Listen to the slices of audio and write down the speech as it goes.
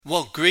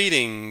Well,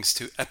 greetings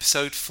to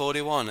episode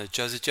 41 of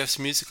Jazzy Jeff's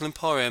Musical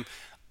Emporium.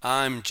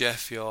 I'm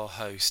Jeff, your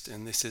host,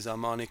 and this is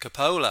Armani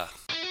Coppola.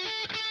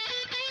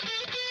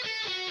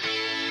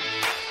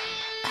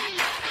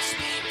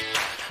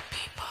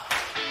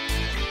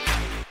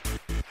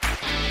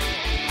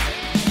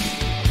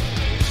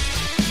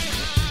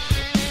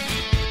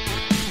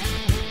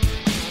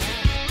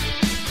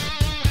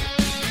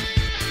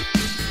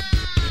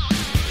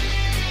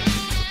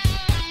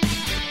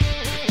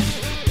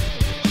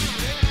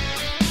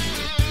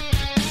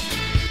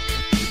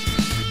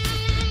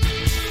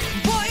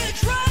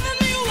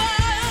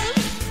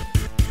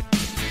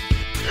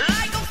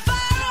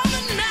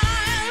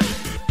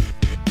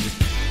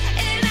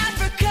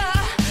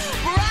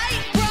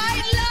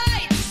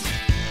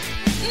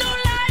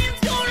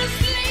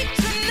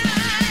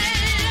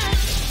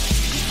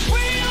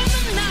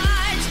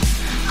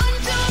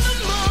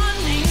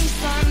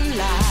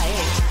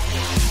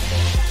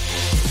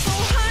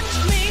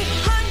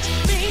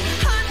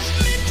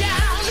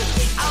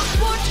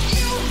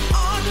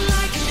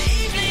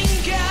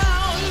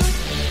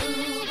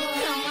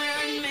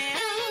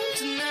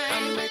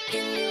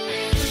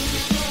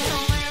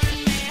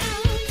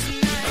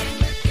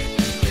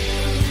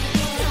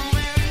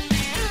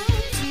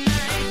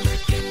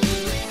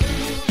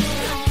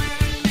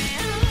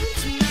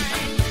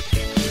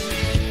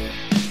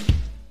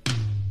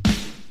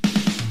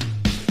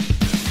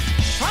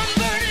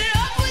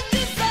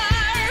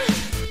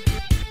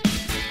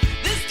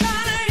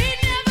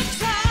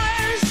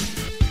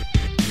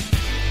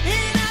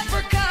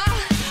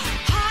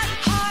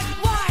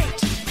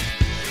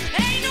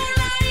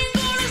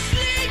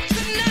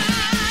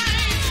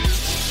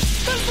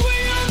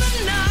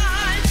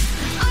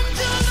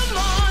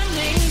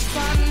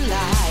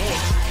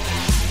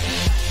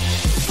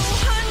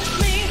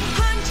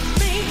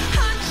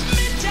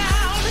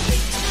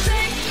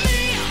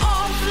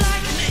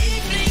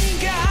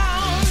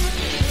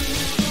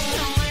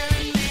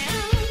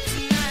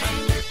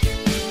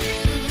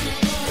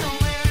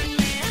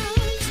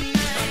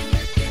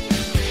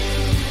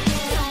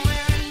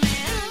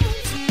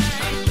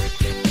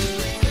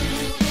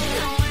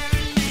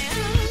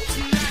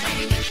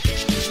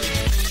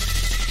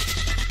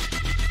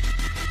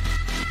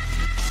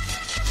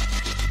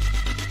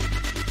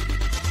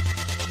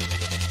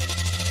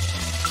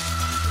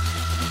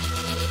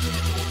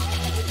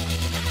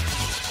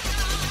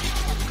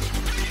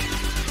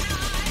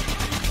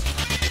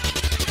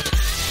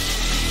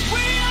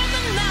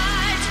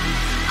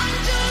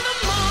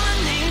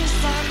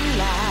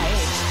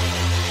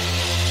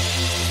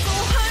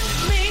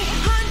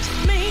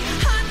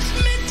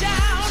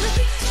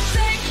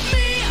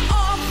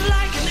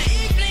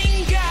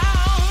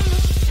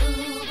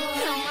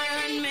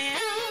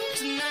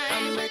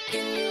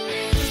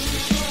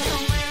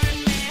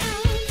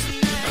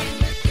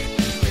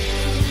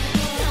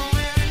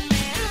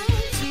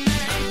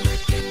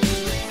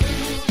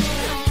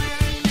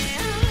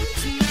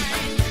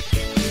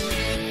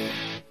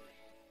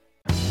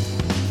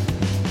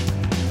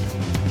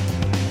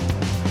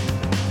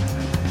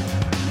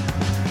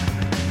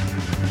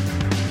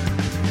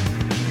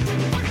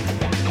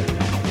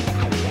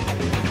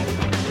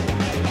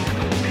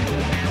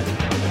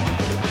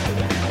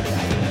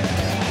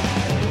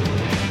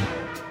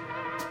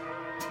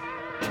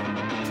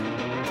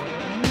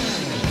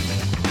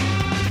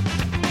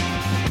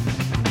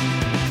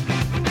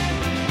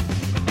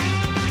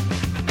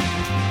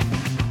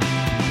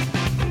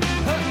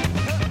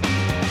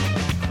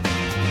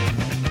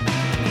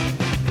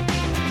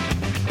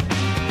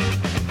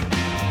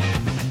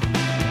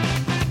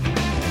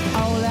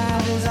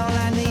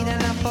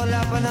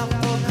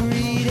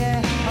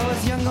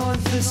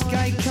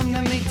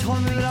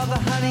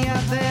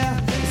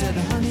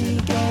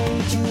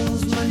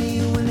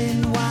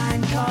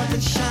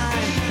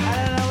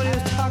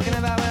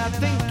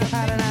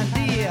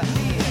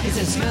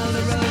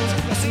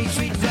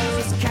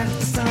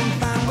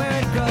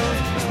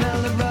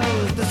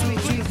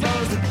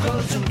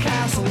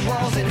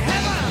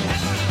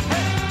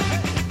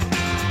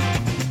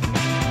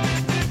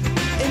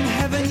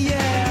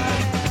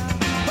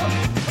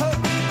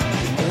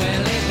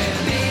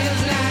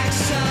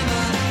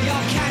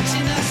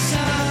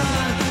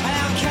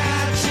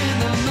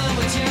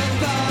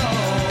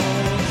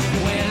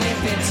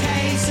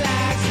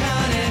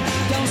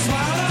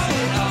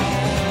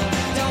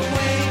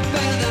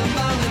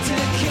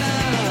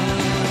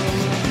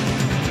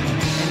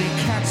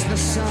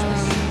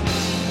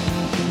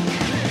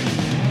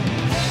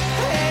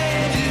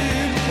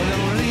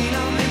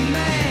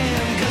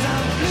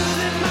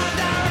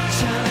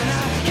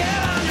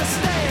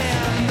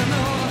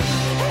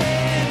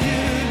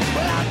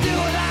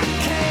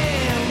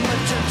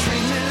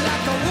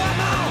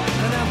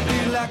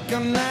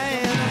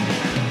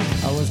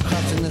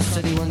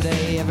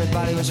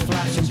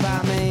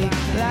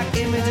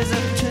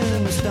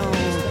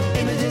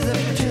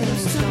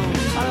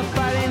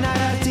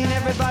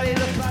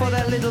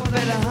 Little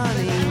bit of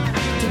honey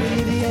to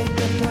alleviate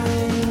the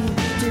pain,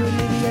 to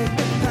alleviate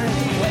the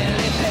pain. Well,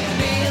 if it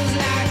feels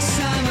like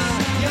summer,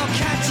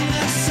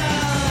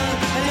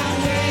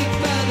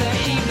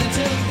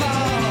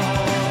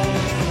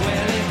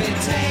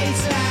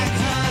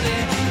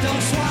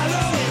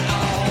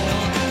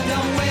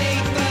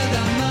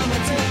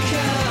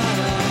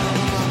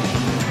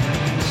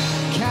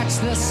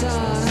 the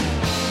sun.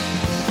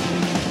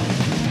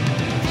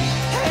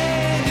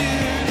 Hey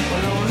dude,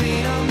 well don't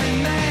lean on me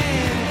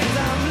man, 'cause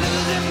I'm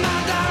losing my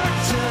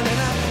direction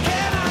and I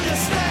can't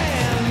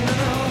understand.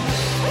 No.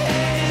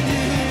 Hey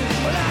dude,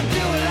 well I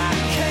do what I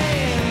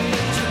can,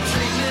 but you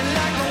treat me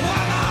like a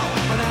woman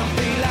when I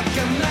feel like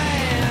a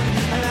man,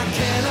 and I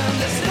can't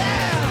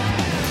understand.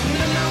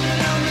 No, no,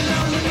 no, no, no,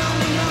 no,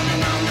 no, no,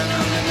 no, no, no,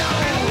 no, no.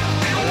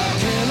 Well I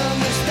can't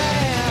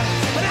understand,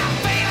 but I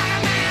feel like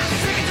a man.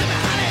 Sing it to me,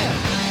 honey.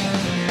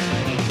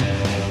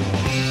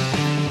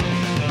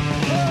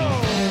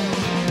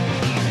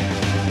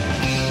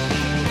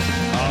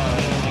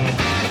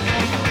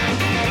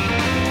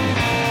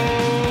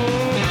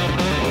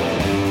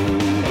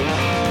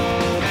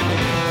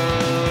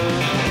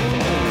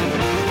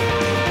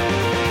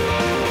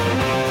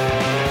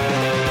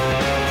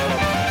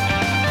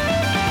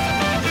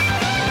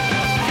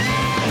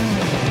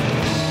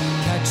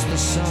 Catch the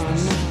sun.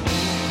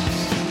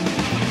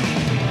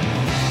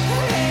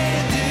 Hey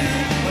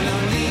dude, well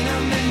don't lean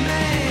on me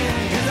man,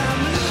 'cause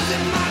I'm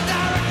losing my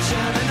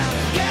direction and I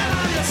can't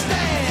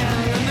understand,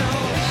 you know.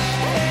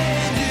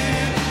 Hey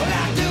dude, well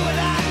I do what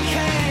I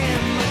can,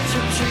 but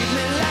you treat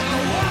me like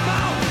a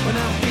woman when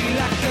I feel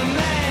like a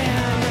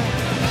man.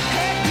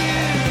 Hey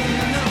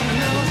dude, no,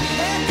 no,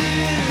 hey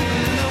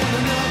dude, no, no,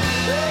 no.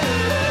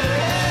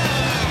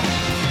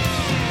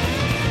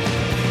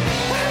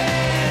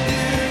 Hey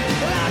dude,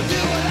 well I do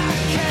what I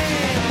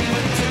can,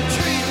 but you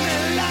treat me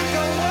like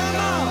a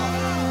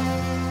woman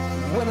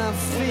when I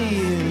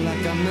feel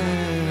like a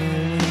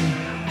man.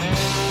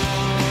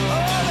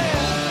 Oh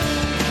yeah.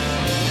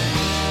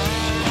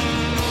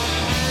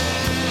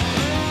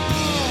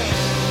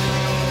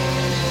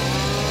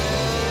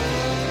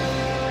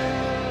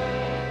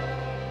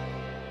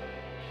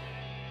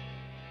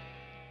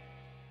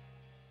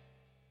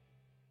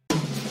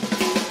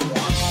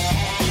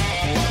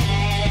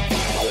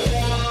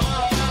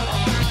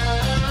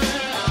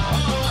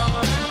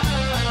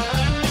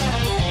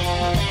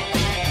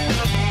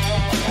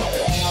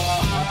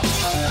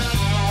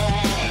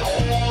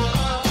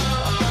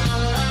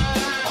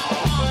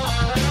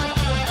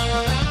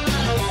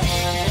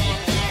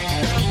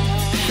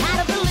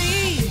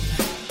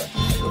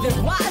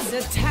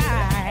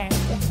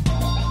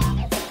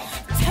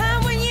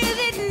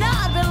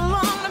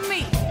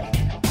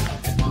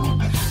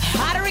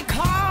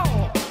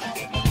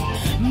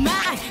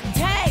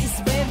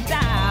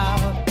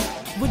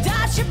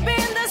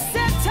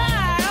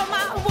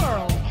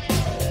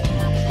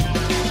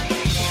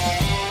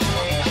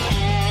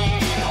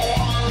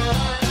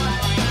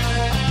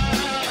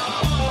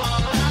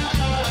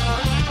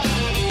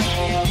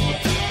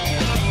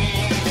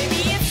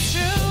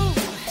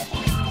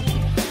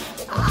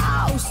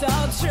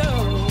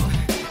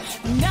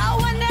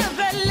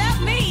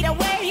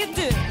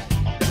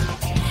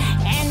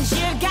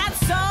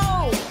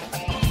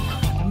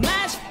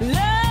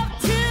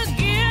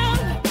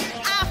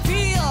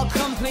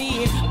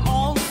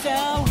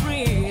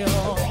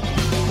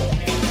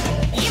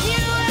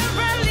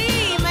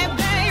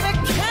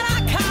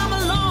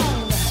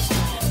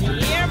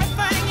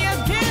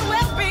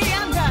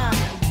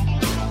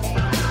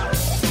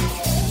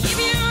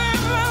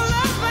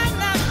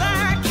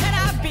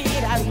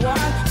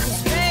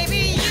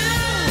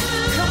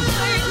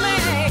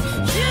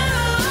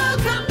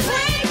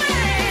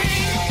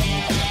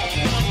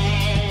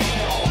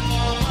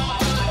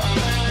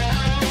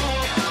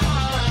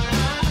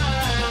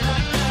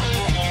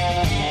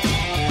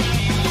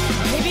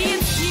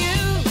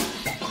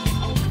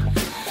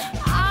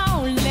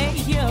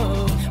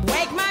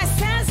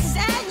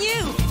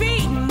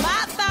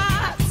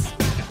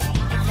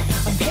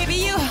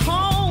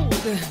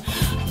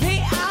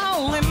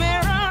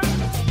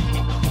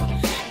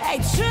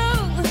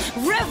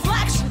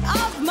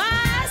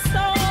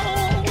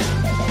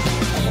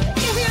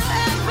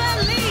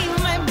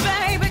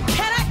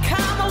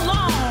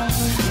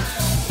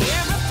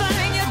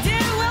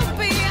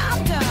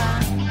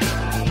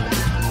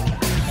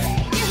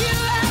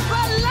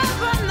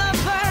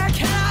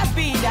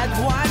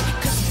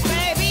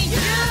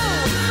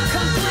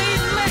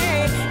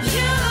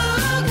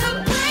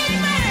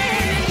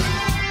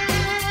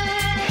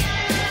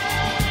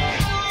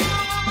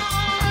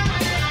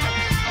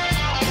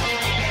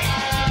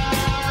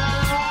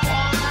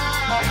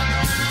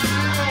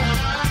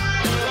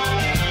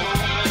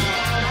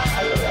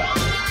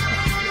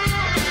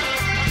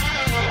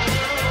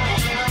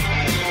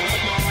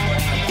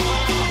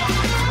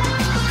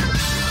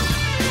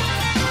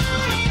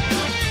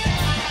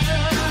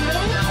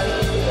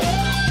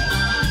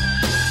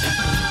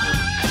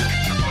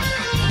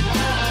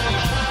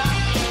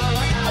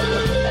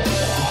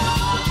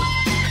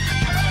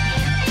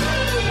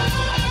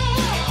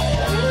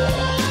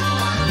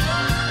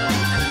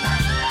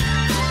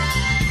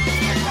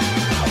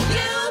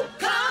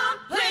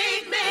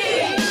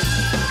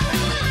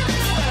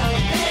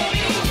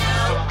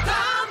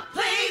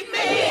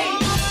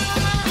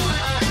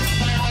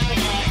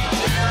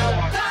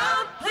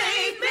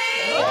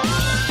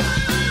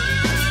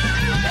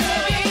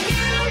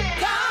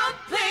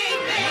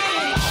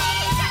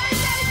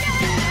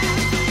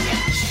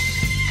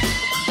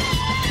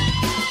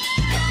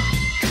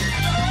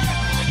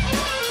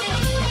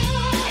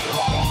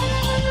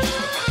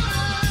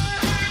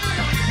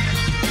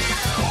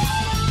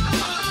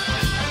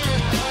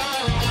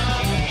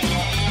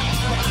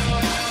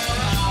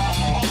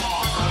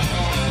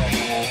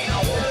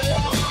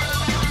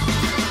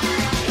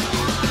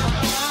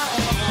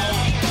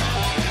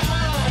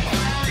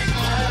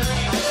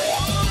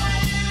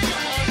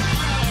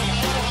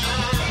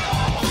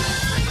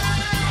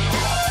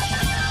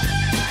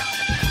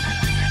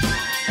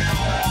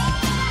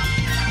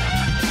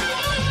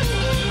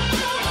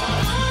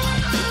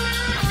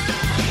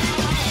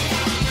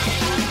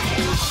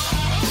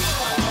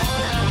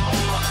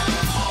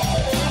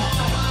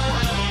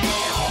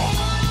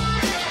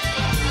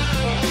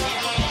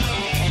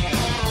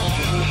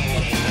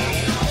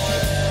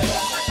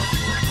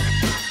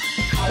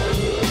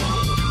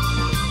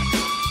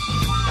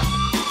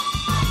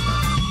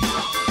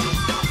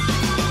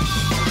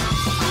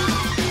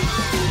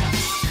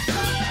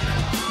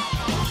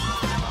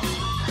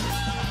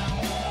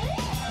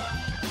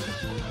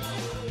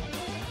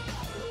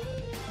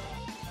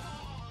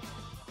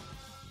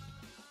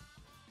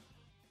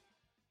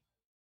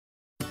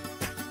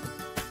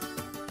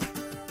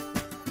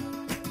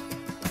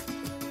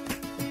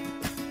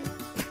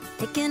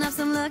 picking up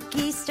some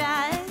lucky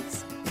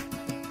strides,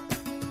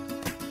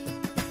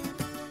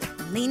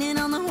 leaning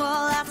on the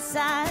wall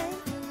outside.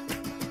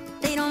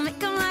 They don't make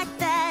them like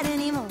that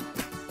anymore.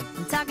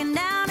 I'm talking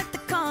down at the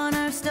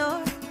corner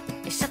store.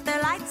 They shut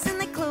their lights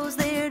and they close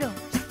their doors,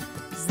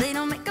 'cause they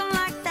don't make them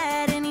like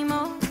that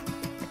anymore.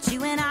 But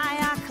you and I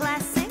are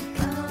classic,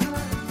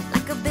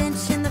 like a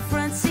bench in the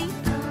front seat,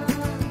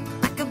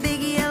 like a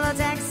big yellow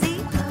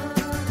taxi,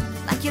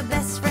 like your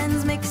best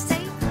friend's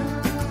mixtape,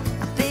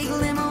 a big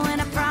limo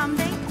and a prom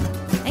date.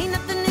 Ain't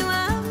nothing new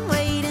I'm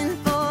waiting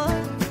for,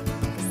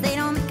 'cause they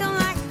don't make them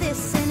like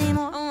this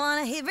anymore. I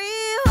wanna hit rewind,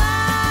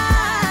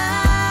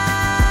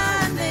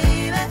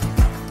 baby.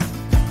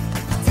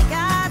 Take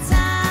our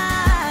time.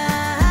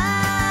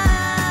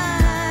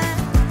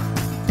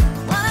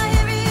 Wanna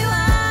hit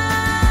rewind,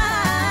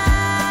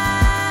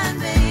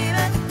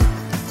 baby.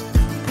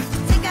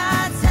 Take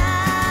our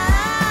time.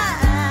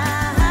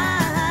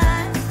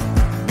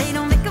 They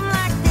don't make them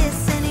like this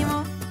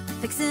anymore.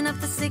 Fixing up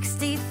the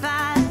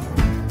 65.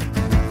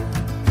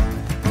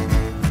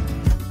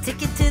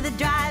 Ticket to the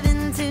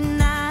drive-in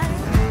tonight.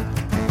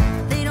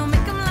 They don't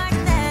make them like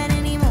that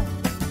anymore.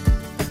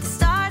 But the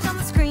stars on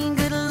the screen,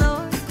 good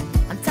lord.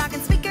 I'm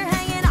talking speaker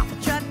hanging off a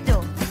truck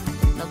door.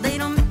 No, they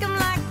don't make them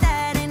like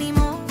that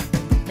anymore.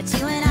 But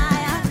you and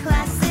I are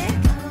classic,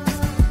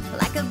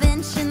 like a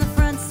bench in the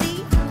front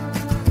seat,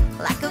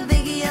 like a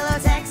big yellow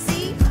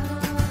taxi,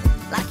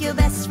 like your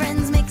best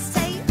friend's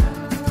mixtape,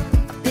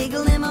 a big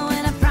limo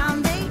and a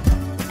prom date.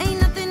 Ain't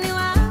nothing new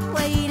I'm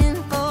waiting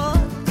for,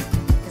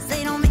 'cause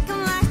they don't make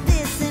them like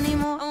this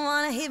anymore. I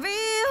wanna hit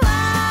rewind,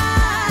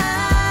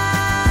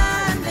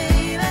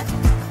 baby.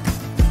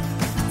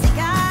 Take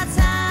our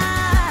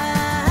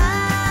time.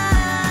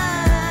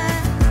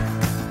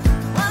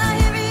 Wanna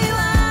hit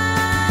rewind,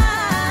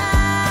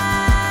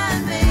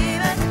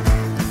 baby.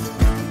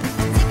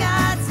 Take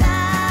our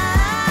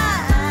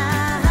time.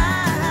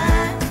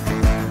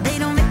 They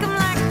don't make them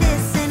like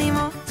this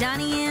anymore.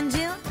 Johnny and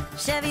Jill,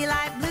 Chevy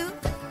light blue.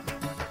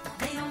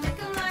 They don't make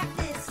them like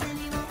this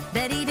anymore.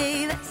 Betty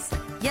Davis,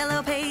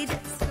 Yellow Pages.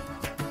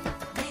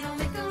 They don't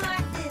make them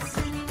like this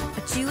anymore.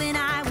 But you and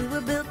I, we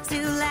were built to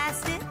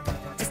last it.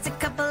 Just a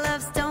couple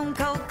of stone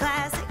cold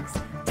classics.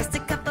 Just a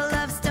couple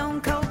of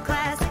stone cold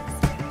classics.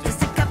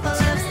 Just a couple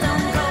of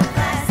stone cold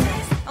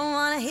classics. I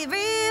wanna hit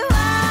rewind,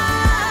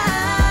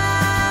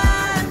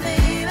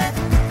 baby.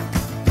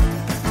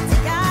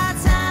 Take our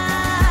time.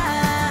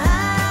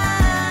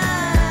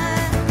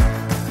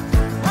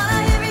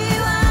 Wanna hit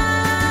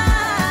rewind,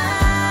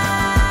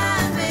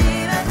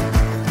 baby.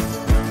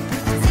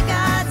 Take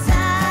our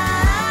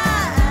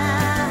time.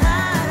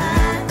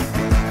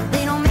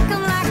 They don't make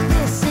them like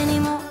this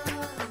anymore.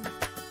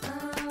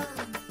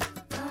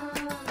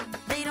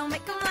 They don't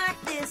make them like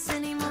this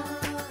anymore.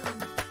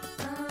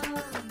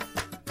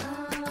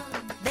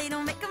 They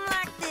don't make them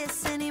like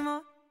this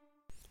anymore.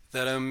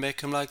 They don't make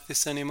them like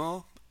this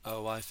anymore?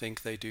 Oh, I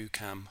think they do,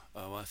 Cam.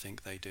 Oh, I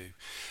think they do.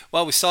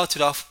 Well, we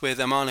started off with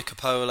Amani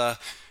Coppola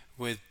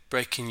with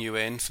Breaking You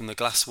In from The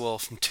Glass Wall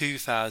from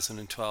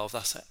 2012.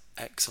 That's an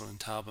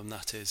excellent album,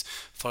 that is.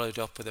 Followed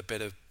up with a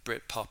bit of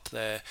Britpop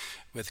there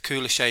with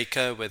Kula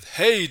Shaker with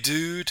Hey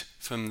Dude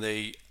from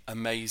the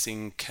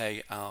Amazing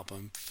K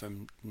album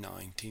from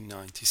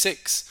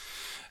 1996.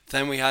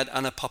 Then we had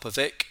Anna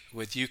Popovic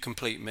with You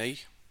Complete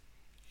Me,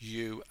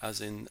 you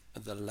as in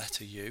the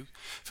letter U,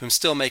 from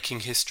Still Making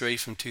History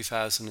from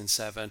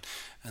 2007,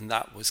 and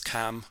that was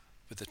Cam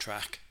with the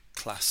track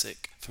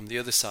Classic from The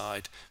Other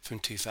Side from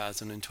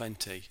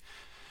 2020.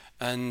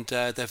 And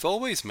they've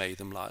always made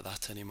them like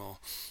that anymore.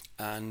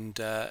 And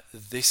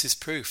this is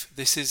proof.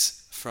 This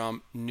is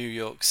from New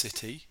York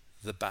City,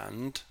 the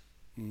band,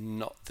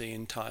 not the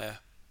entire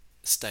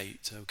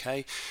state,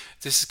 okay?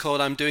 This is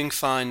called I'm Doing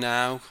Fine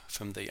Now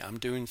from the I'm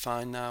Doing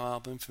Fine Now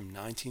album from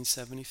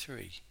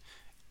 1973.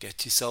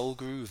 Get your soul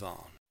groove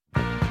on.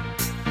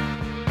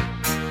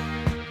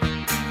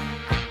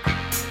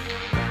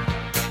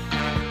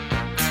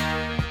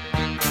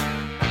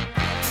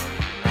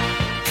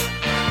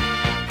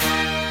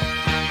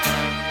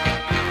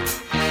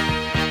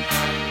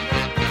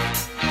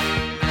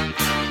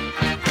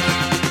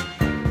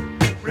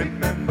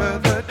 Remember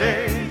the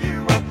day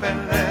you up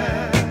and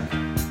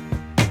left.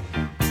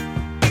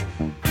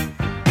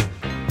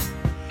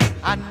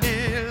 I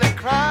nearly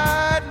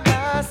cried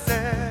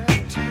myself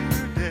to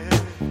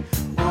death.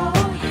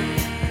 Oh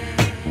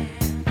yeah.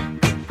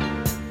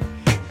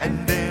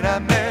 And then I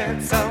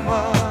met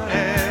someone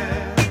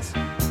else.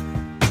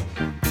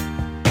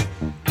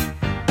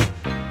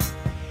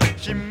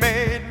 She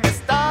made me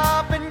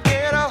stop and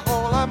get a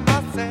hold of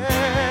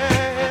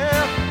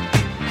myself.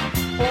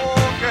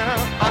 Oh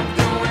girl, I'm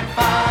doing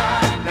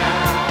fine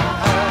now.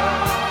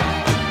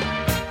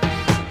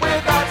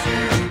 Without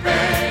you,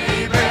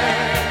 baby,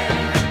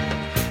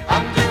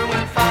 I'm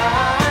doing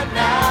fine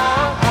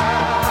now.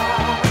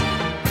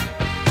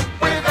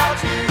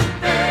 Without you,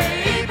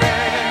 baby.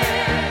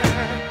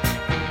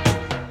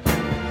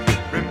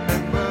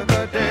 Remember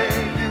the day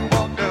you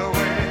walked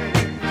away.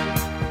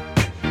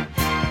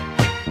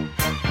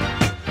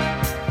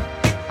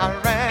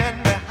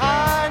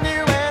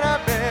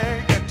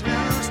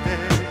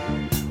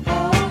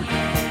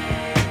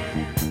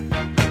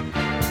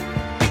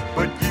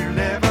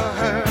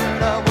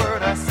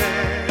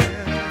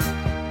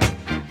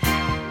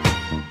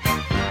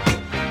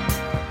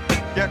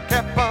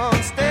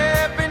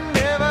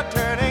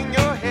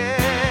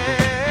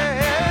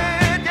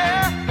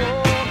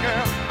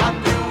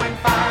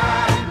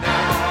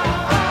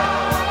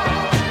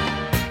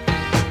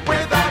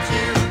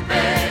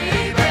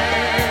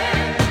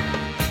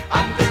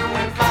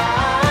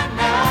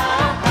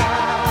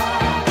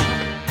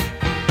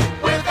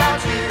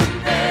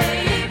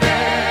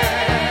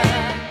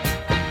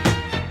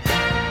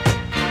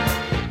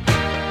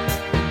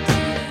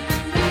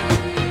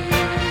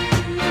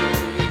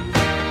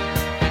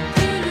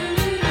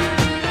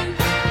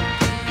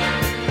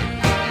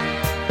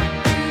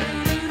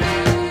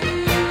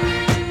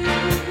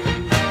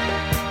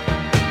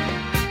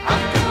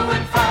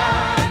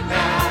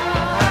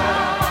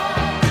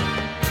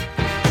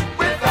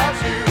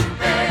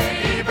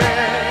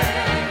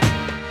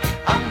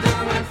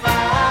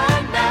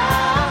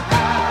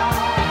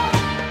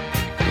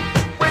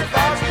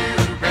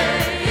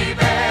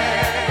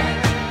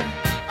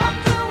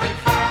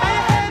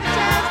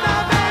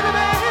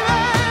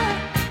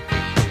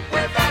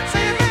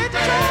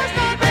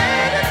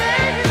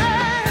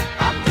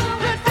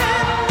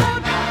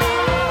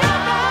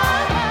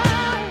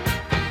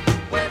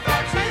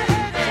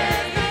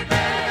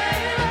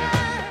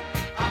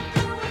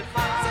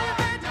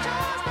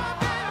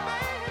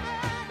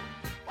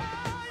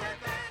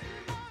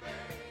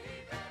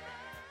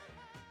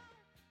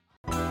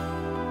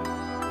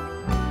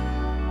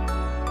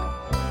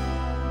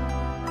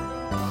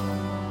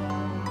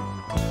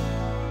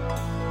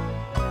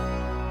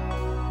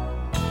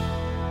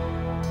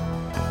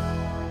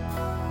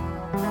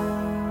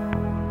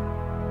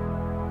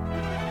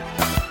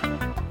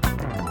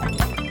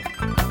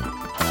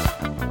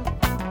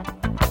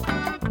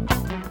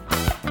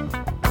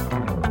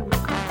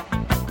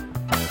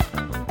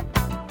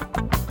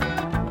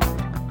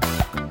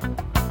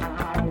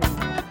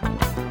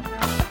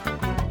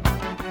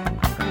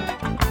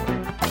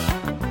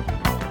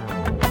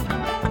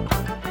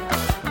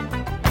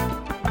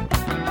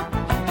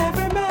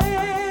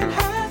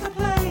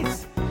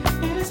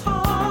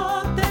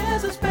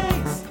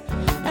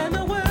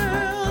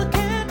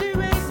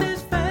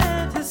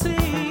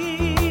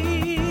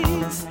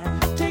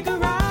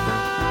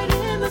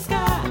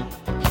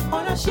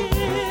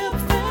 ship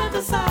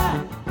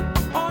fantasize,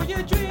 all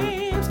your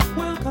dreams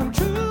will come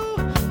true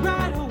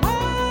right away.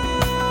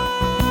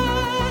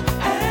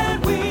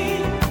 And we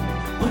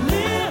will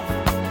live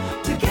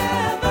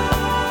together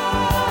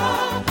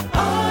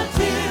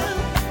until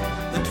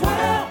the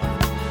 12th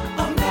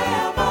of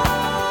never.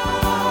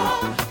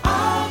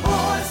 Our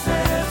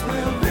voices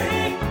will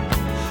ring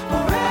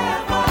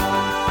forever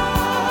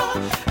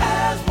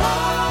as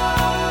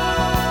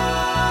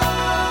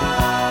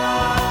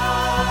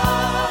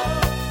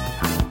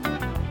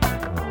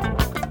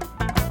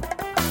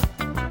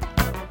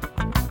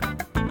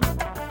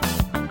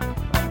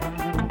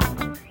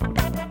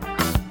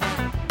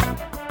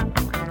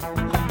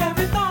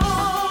every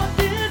thought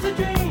is a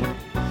dream,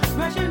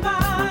 rushing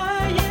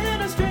by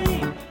in a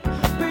stream,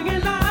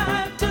 bringing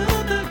life to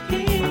the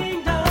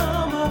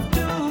kingdom of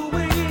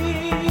doing.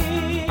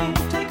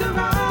 Take a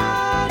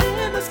ride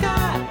in the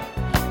sky,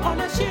 on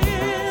a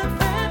ship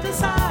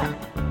fantasize,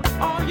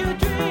 all your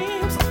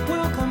dreams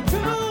will come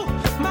true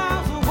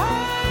miles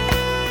away.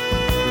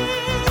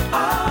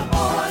 Our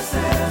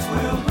voices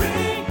will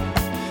ring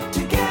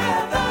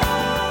together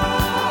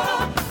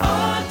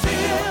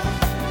until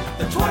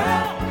the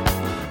 12th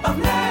of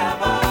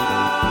never.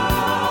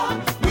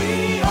 We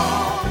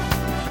all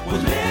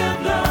will live,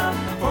 love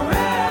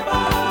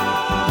forever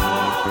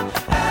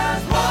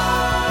as one.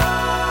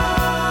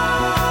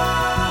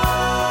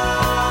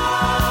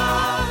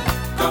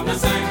 Come to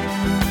sing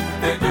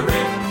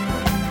victory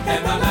in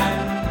the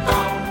land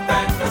of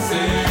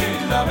fantasy,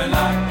 loving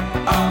like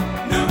a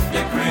new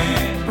decree,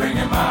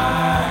 bringing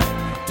mind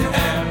to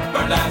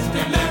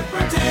everlasting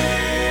liberty.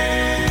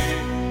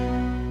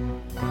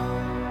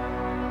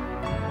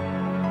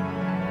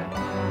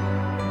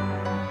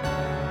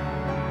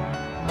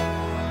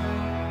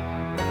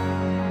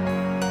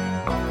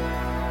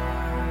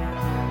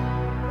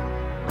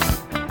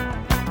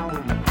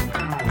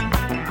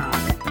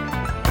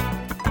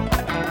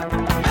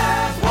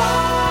 As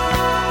one,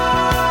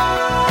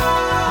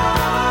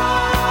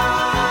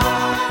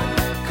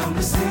 come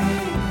to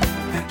sing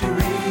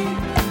victory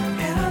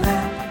in a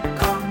land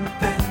called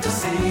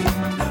fantasy,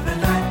 loving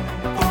life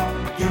for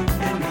you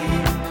and me,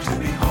 to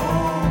be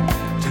home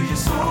to your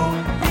soul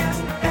is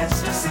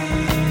ecstasy.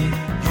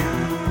 You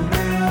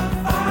will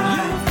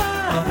find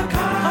other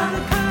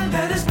kind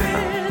that has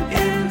been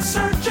in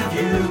search of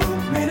you.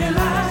 Many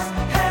lives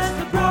has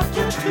brought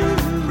you to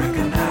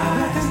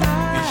recognize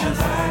it's your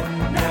life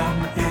now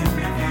in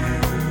review.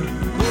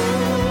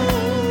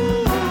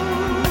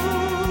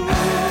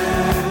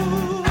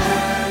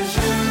 As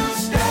you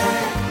stay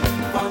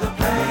for the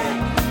play,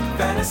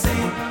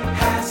 fantasy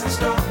has in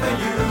store for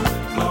you.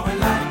 Glowing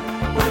light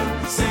will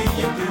see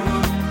you through.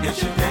 It's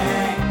your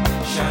day,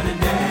 shining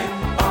day,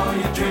 all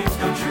your dreams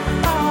come true.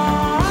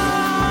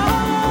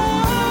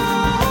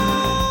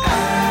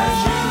 As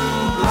you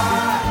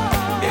glide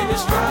in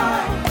your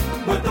stride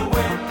with the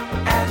wind,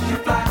 as you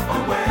fly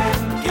away,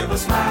 give a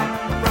smile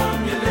from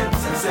your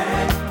lips and say,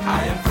 I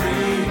am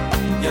free,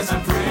 yes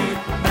I'm free,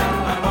 now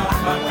I'm on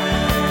my way.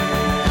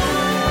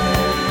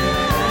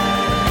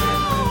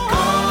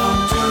 Come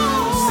to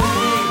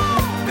see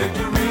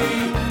victory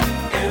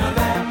in a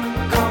land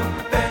called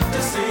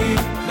fantasy,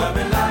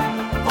 loving life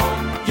for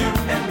you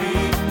and me,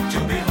 to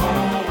be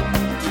home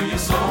to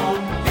your soul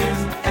is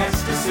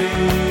ecstasy.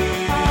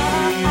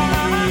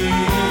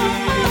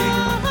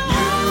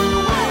 You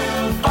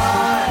will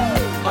find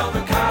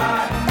other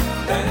kind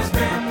that has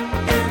been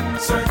in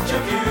search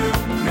of you.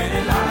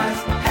 Many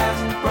lives has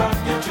brought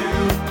you to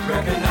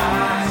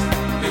recognize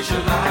it's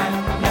your life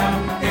now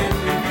in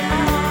review.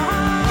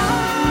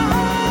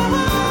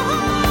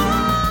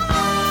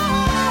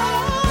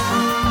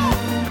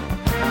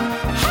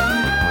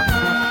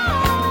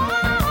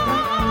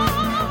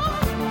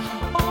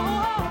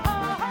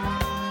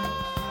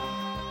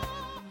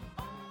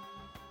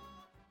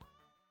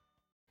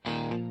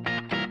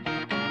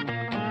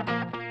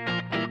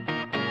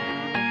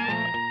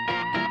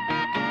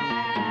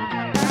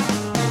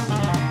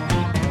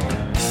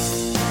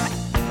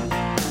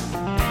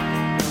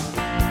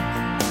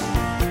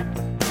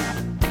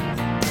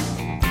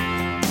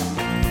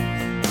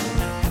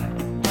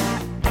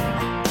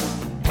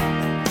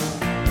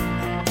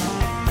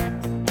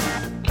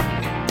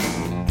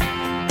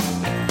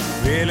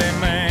 Really,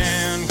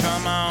 man,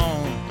 come on.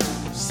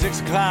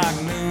 6 o'clock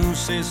news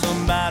say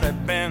somebody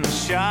been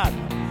shot.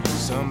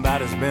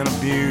 Somebody's been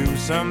abused.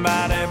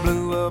 Somebody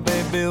blew up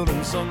a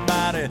building.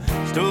 Somebody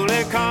stole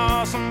a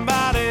car.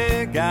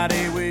 Somebody got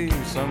away.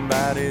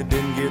 Somebody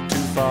didn't get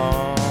too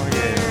far.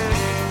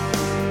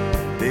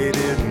 Yeah, they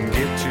didn't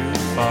get too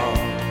far.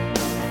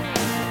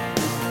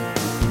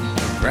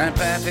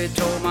 Grandpappy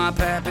told my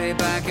pappy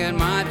back in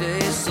my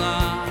day,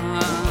 son,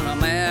 a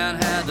man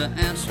had to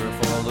answer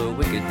for the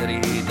wicked that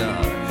he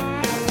done.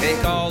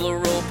 Take all the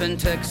rope in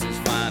Texas,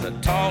 find a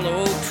tall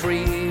oak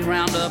tree,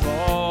 round up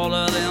all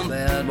of them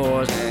bad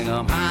boys, hang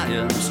 'em high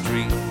in the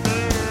street,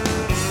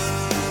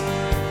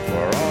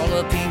 for all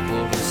the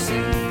people to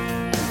see.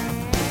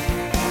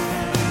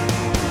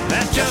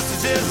 That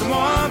justice is the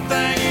one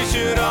thing you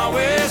should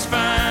always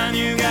find.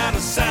 You gotta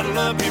settle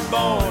saddle up your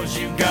boys,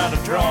 you gotta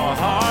draw a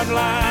hard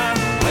line.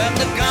 When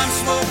the gun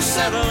smoke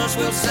settles,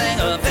 we'll sing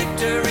a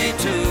victory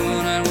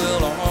tune, and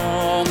we'll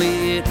all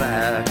meet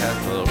back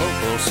at the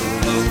local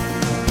saloon.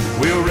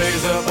 We'll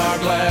raise up our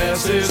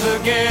glasses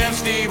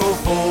against evil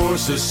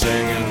forces,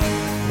 singing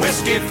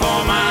whiskey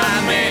for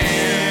my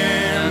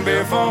men,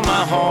 beer for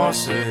my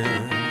horses.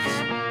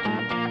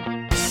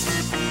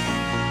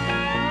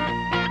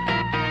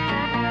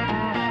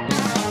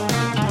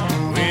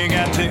 We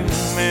got too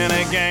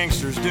many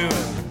gangsters doing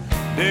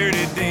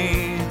dirty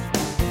deeds,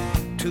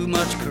 Too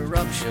much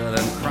corruption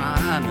and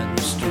crime in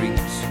the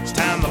streets. it's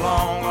time the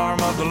long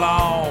arm of the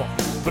law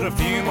put a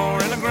few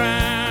more in the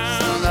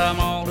ground. Send them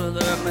all to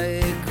their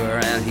maker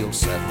and he'll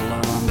settle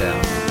them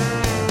down.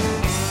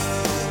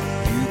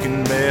 You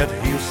can bet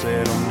he'll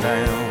set them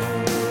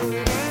down.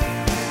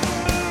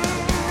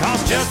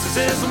 Cause justice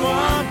is the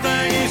one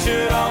thing you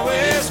should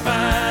always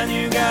find.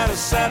 You gotta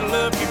saddle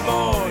up your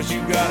boys, you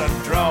gotta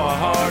draw a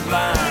hard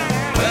line.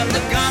 When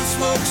the gun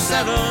smoke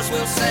settles,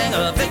 we'll sing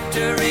a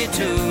victory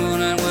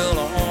tune, and we'll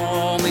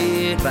all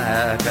meet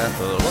back at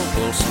the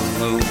local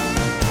saloon.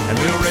 And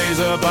we'll raise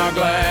up our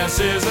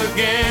glasses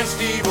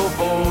against evil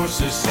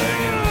forces,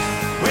 singing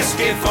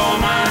whiskey for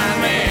my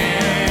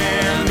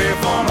men, beer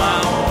for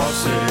my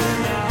horses.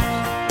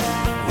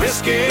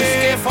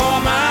 Whiskey for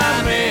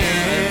my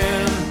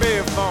men,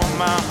 beer for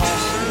my horses.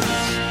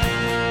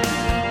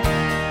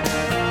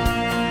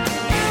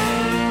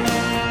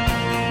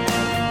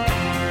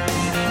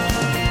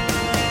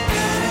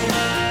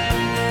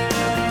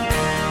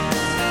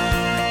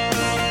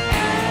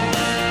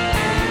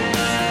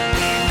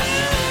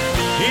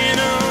 You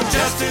know,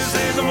 justice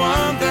is the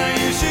one thing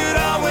you should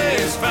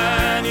always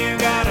find. You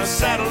gotta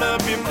saddle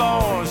up your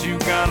boys, you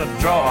gotta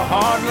draw a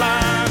hard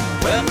line.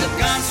 When the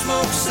gun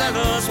smoke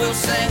settles, we'll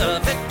sing a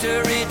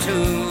victory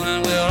tune,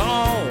 and we'll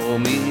all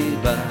meet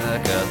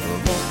back at the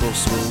local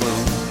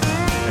saloon.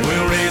 And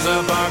we'll raise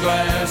up our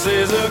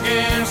glasses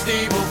against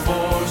evil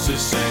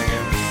forces,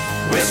 singing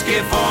whiskey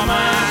for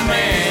my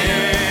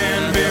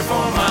men, beer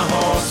for my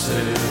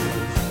horses.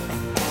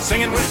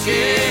 Singing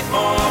whiskey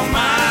for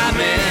my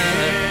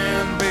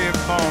men, beer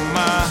for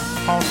my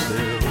horses.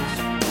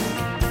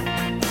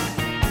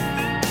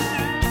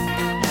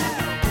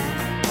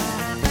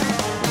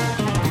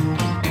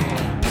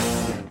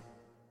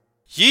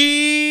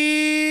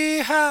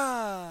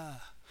 Yeehaw!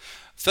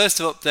 First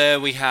up there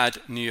we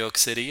had New York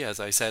City. As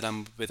I said,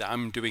 I'm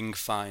Doing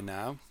Fine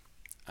Now,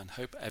 and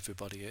hope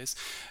everybody is.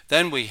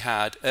 Then we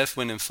had Earth,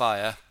 Wind and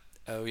Fire,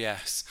 oh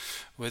yes,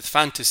 with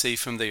Fantasy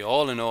from the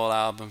All in All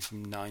album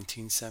from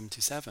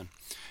 1977.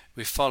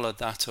 We followed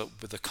that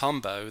up with a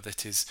combo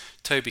that is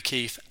Toby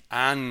Keith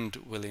and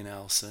Willie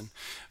Nelson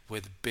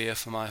with Beer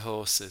for My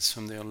Horses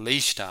from the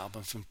Unleashed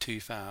album from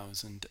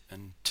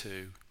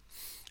 2002.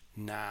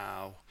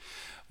 Now,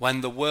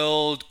 when the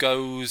world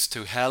goes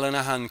to hell in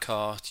a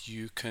handcart,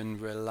 you can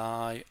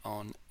rely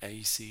on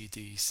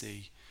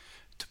AC/DC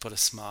to put a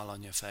smile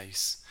on your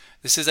face.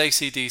 This is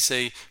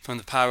AC/DC from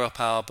the Power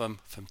Up album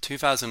from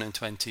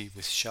 2020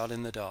 with Shot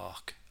in the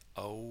Dark.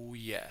 Oh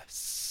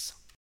yes.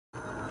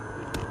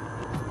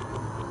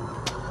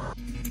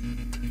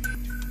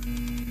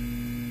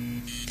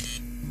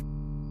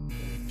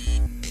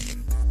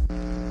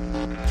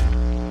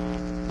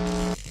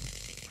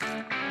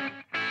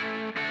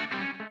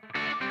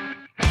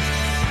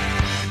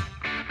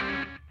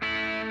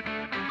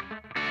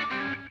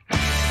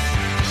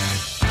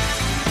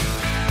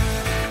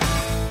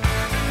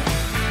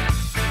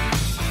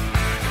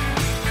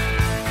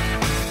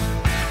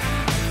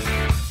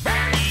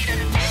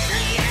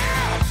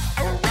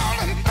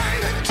 Rolling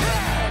thunder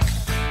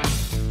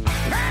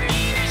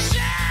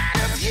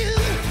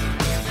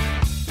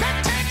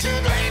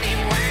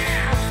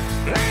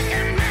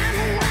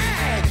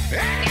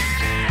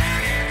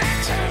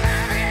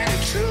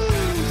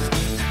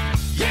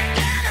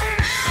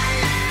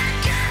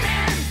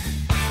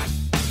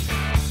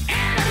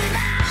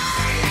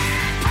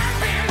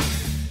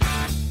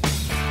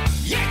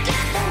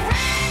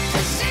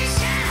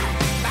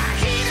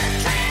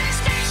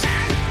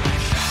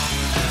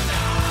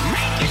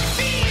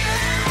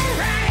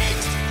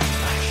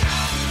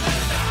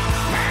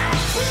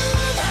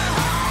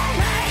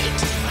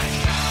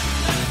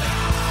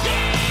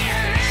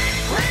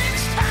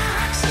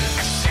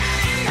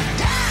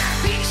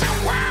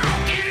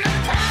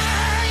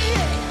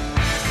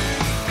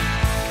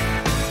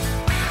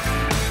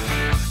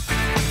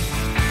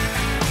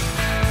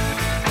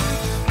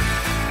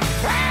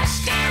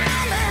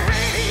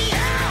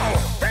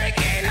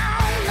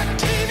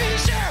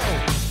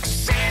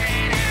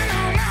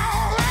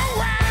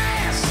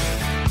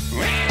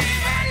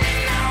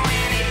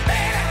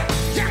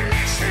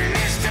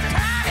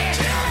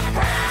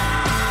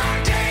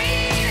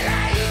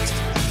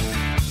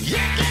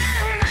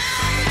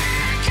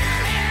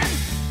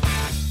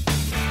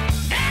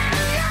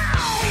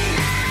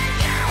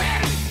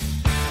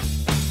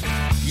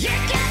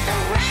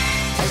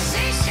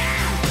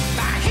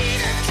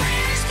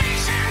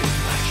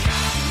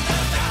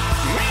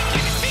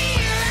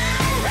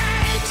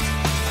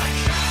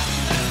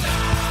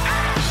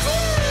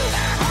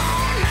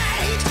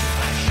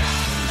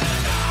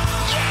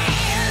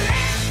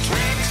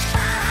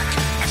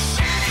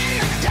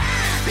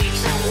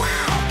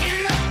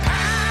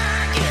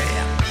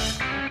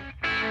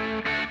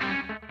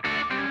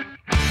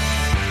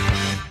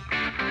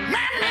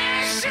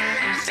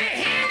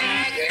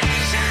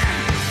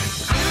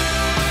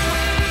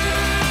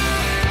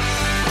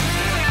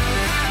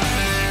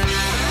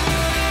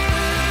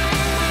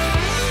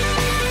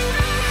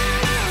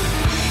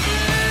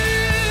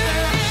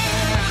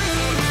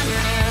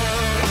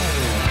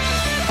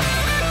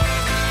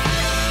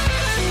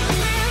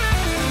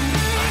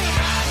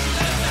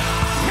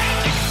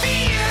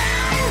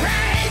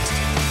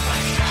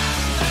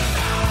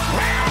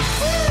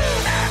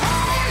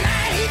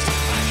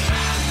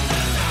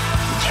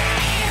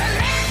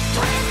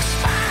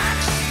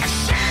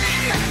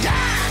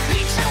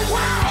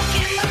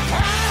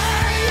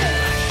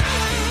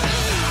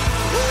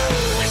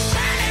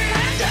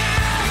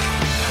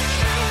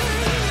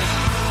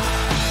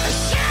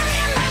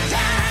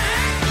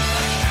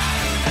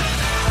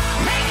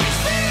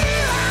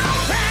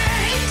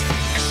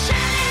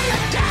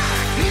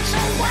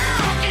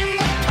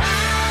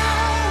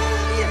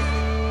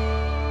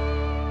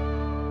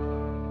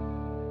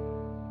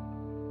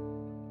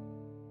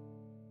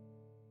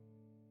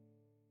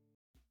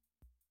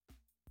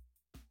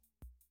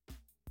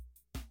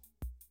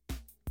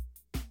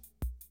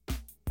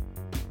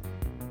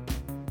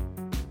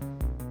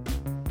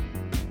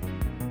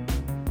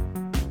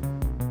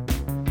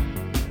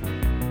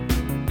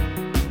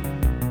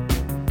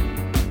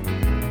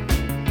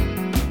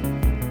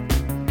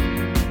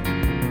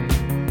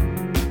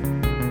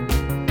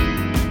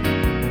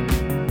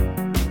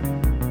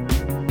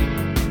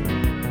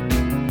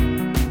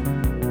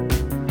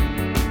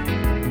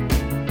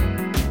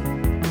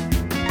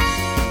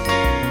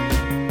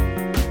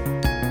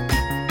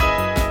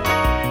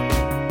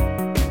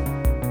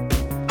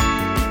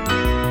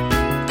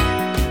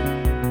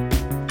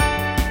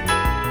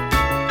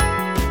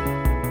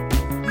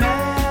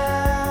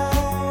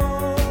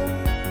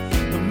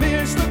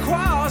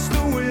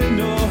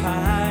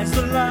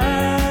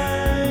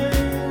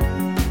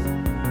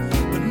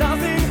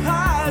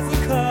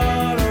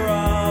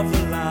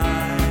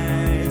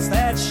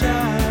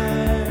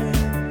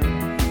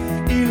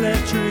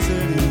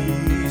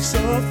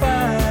so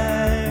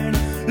fine.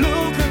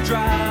 Look and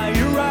dry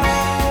your eyes.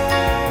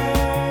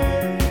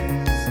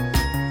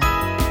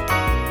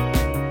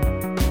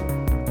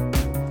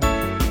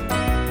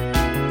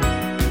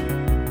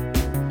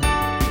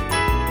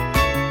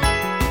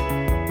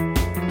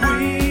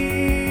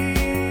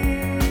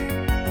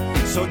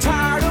 So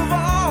tired of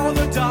all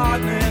the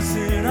darkness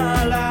in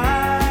our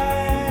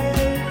lives,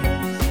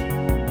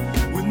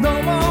 with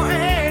no more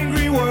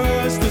angry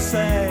words to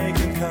say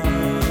can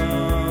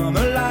come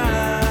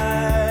alive.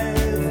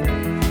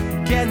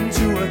 Get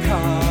into a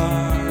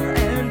car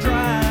and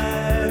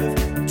drive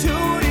to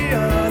the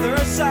other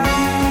side.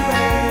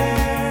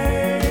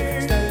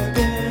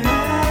 Stepping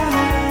out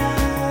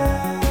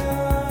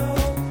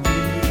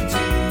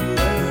into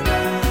the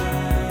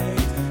night,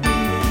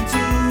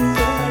 into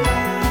the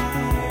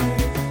light.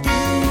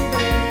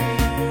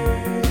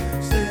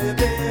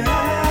 Stepping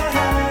out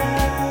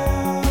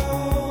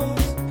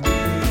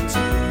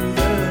into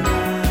the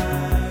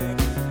night,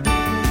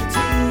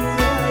 into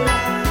the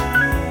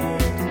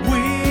light.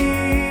 We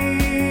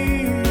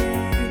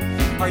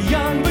are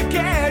young but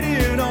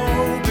getting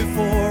old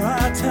before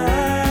our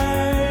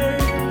time.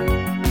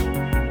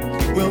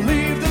 We'll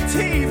leave the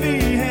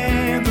TV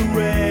and the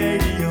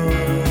radio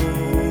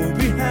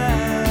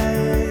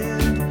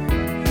behind.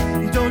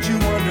 Don't you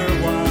wonder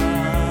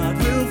what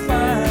we'll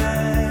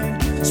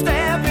find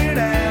stepping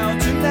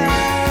out tonight?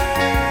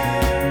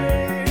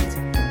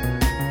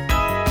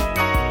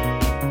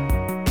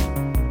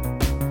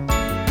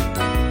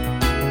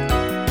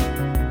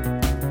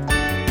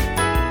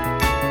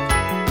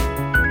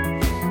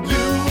 You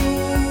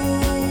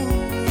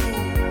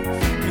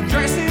can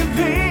dress in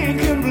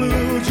pink and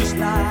blue just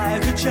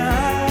like a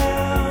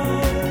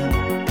child,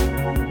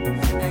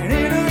 and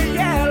in a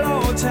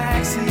yellow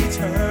taxi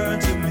turn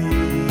to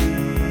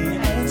me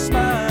and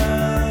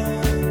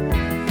smile.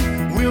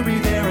 We'll be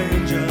there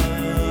in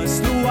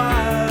just a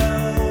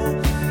while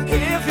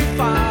if you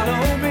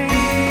follow me.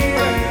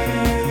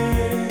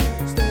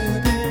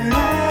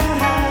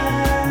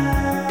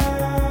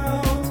 Stepping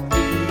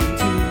out into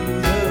the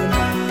night, into the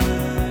light.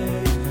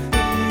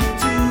 You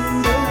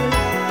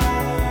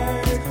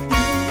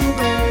may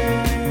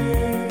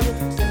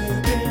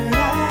stepping out into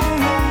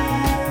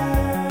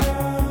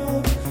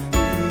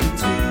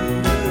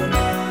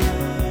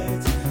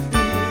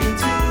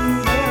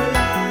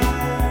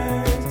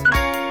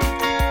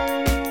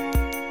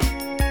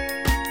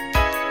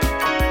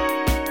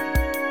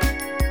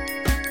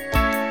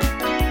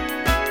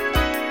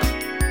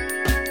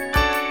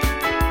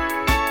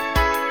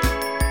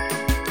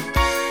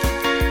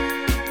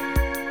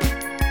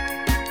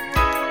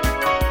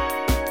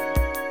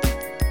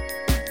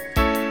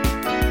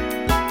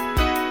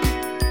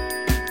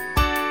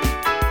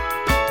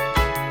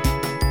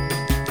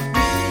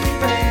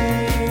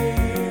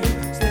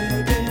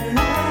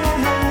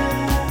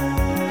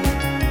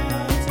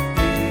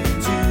night, into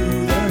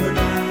the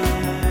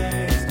light.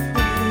 Stepping out into the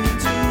night,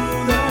 into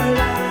the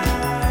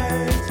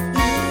light.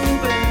 You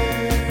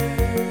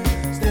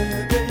may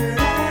stepping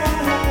out into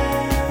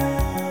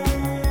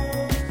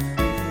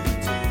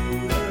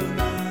the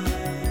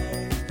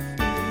night,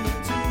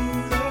 into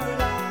the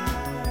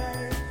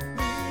light.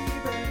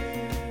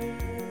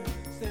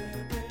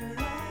 Stepping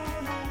out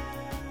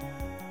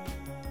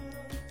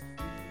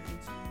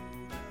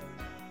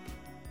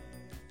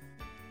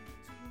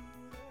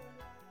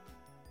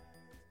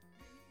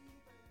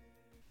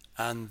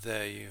And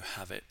there you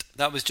have it.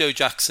 That was Joe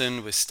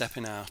Jackson with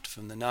Stepping Out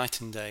from the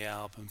Night and Day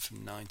album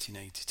from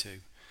 1982.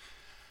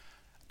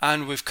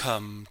 And we've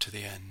come to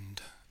the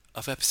end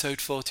of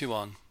episode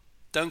 41.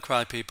 Don't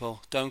cry,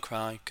 people, don't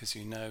cry, because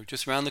you know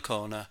just around the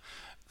corner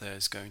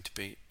there's going to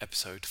be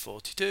episode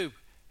 42.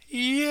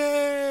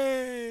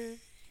 Yay!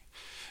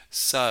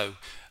 So,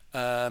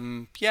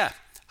 yeah,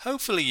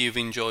 hopefully you've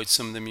enjoyed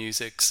some of the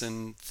musics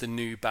and the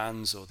new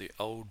bands or the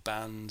old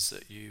bands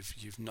that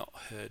you've not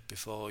heard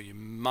before. You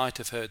might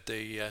have heard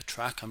the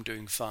track I'm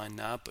Doing Fine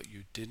Now, but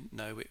you didn't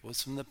know it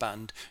was from the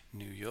band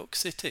New York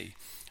City.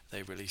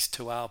 They released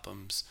 2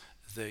 albums.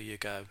 There you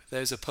go.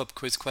 There's a pub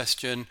quiz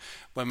question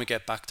when we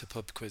get back to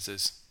pub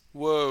quizzes.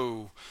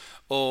 Whoa!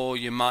 Or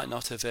you might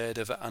not have heard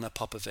of Anna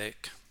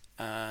Popovic,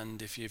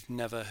 and if you've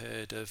never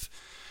heard of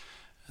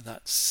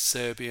that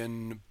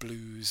Serbian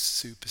blues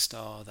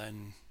superstar,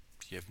 then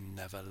you've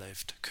never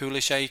lived.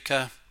 Kula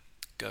Shaker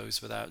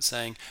goes without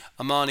saying.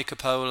 Amani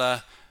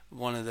Coppola,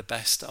 one of the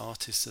best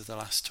artists of the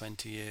last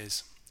 20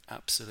 years,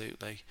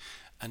 absolutely.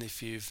 And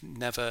if you've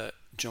never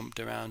jumped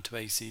around to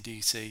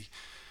AC/DC,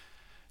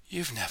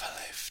 you've never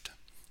lived.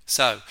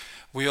 So,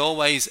 we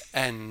always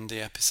end the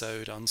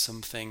episode on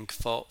something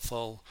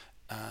thoughtful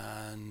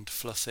and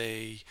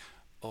fluffy,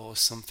 or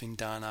something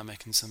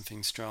dynamic and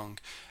something strong.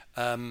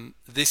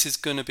 This is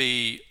going to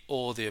be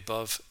all the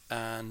above,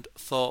 and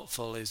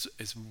thoughtful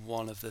is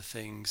one of the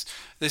things.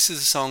 This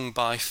is a song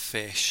by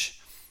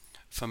Fish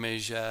from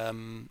his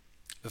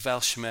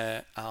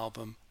Welshmere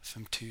album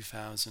from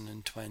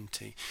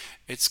 2020.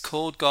 It's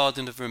called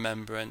Garden of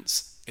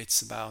Remembrance.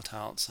 It's about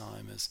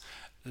Alzheimer's.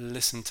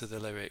 Listen to the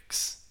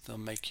lyrics, they'll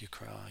make you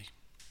cry.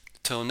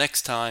 Till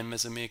next time,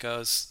 mis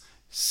amigos,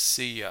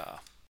 see ya.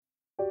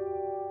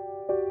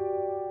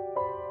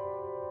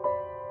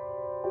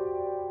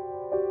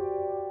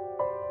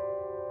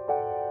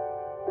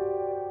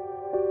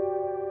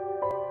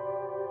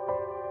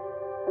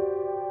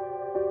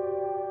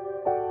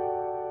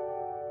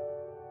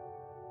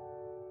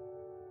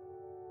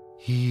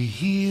 He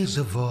hears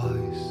a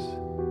voice.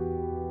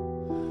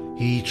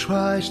 He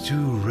tries to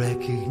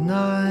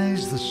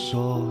recognize the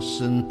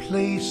source and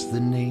place the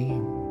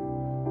name.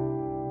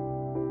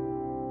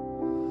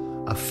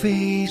 A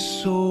face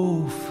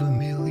so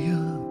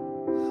familiar,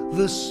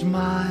 the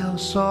smile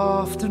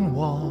soft and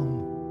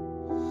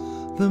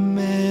warm. The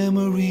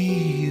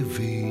memory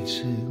evades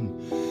him,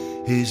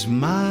 his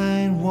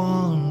mind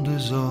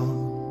wanders on.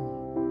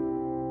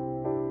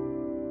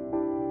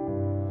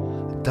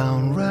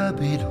 Down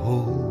rabbit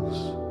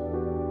holes,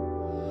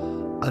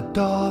 a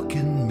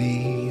darkened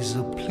maze,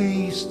 a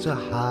place to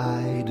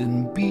hide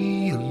and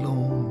be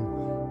alone,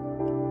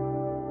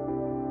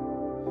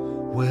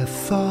 where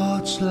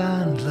thoughts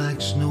land like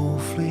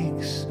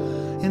snowflakes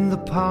in the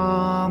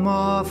palm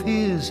of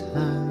his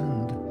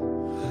hand.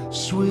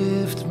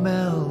 Swift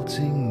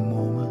melting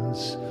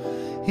moments,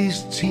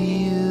 his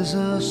tears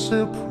a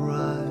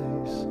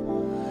surprise.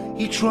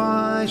 He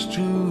tries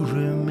to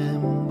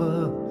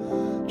remember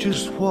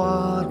just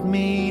what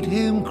made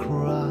him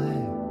cry,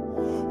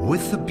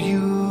 with the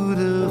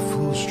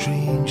beautiful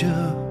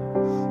stranger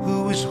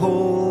who is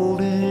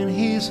holding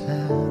his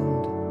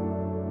hand.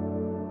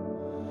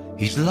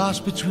 He's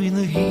lost between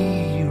the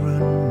here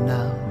and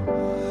now,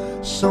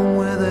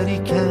 somewhere that he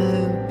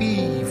can't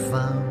be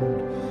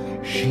found.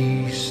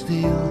 She's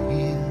still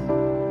here,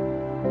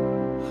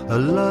 a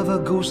lover,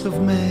 ghost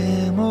of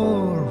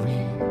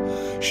memory.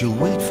 She'll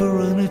wait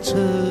for an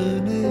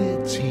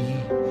eternity.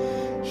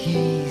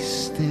 He's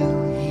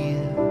still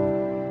here.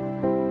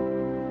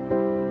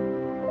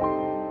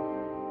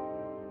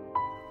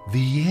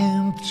 The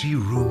empty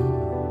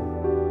room,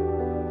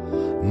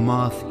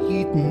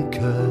 moth-eaten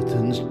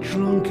curtains,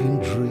 drunken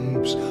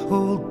drapes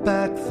hold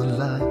back the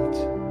light.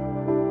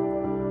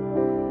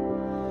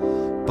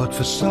 But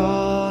for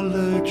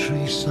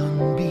solitary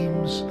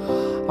sunbeams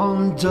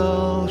on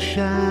dull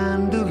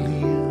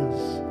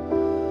chandeliers,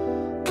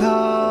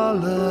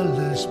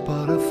 colorless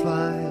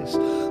butterflies,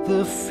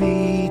 the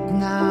fate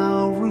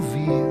now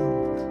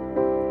revealed.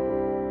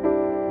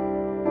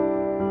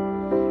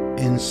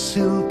 In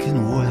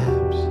silken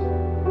webs,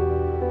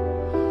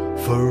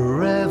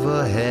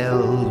 forever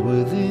held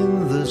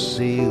within the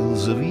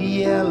sails of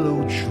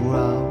yellow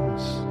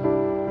shrouds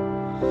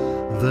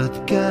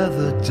that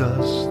gather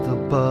dust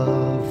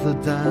above the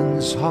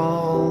dance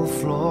hall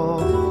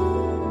floor.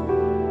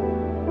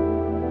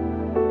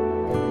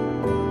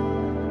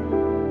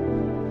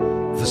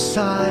 The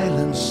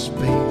silent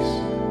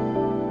space,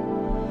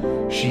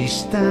 she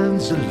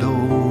stands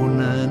alone,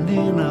 and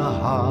in her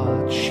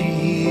heart she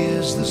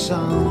hears the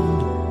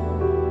sound,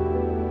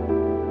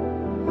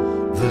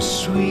 the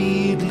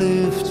sweet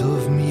lift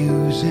of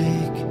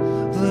music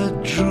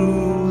that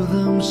drew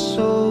them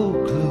so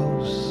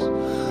close,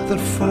 that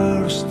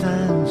first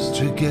danced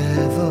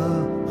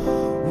together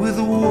with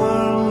the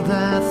world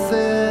at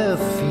their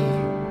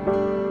feet.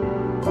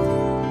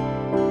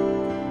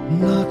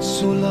 Not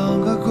so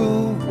long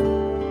ago,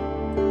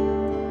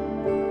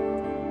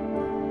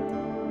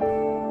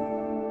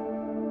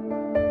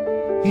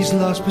 he's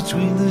lost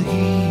between the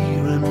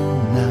here and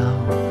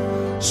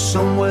now,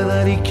 somewhere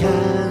that he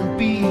can't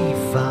be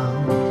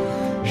found.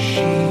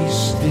 She's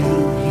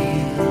still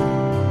here,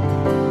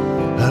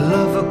 a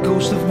lover,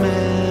 ghost of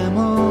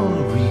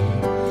memory.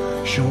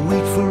 She'll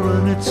wait for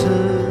an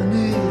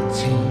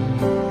eternity.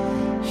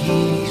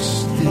 He's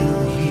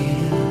still here.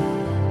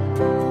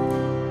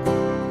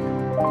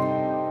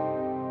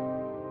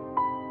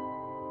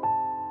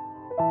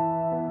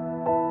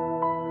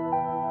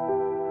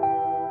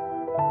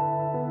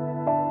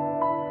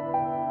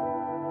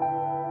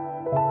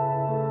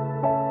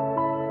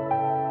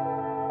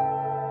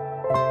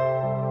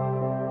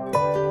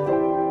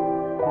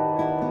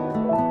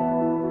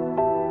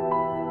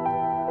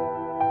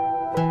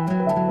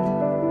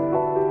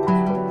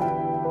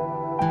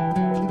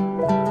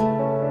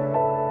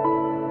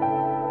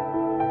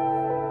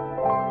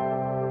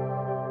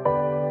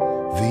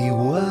 They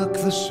work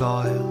the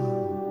soil,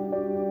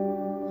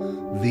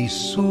 they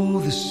sow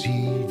the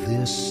seed,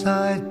 they're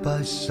side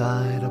by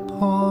side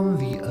upon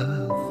the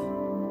earth,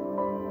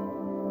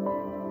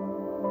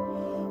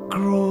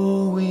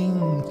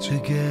 growing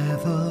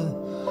together,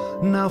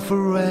 now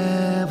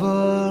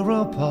forever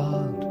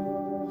apart,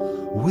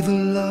 with a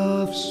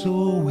love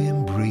so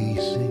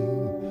embracing,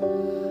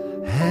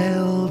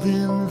 held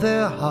in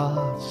their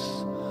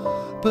hearts,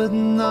 but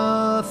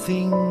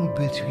nothing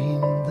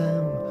between them.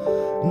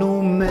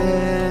 No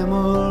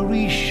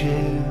memory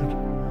shared,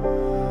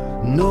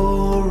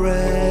 no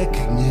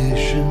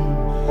recognition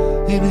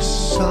in his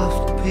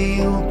soft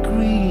pale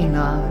green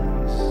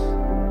eyes.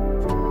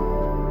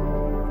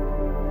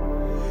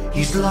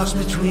 He's lost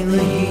between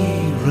the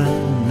here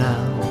and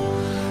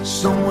now,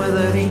 somewhere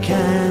that he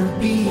can't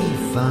be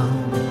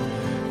found.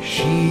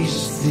 she's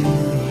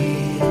still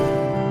here.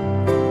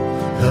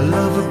 Her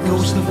love, a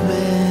ghost of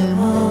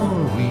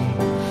memory,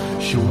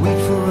 she'll wait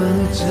for an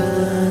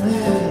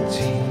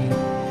eternity.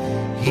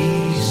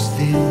 He's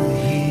still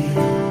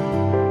here.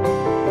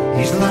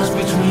 He's lost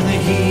between the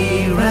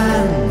here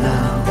and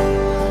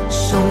now,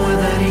 somewhere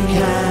that he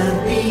can't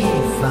be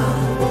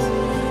found.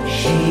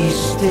 She's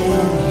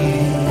still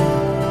here.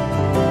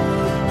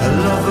 Her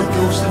love, a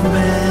ghost of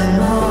memory,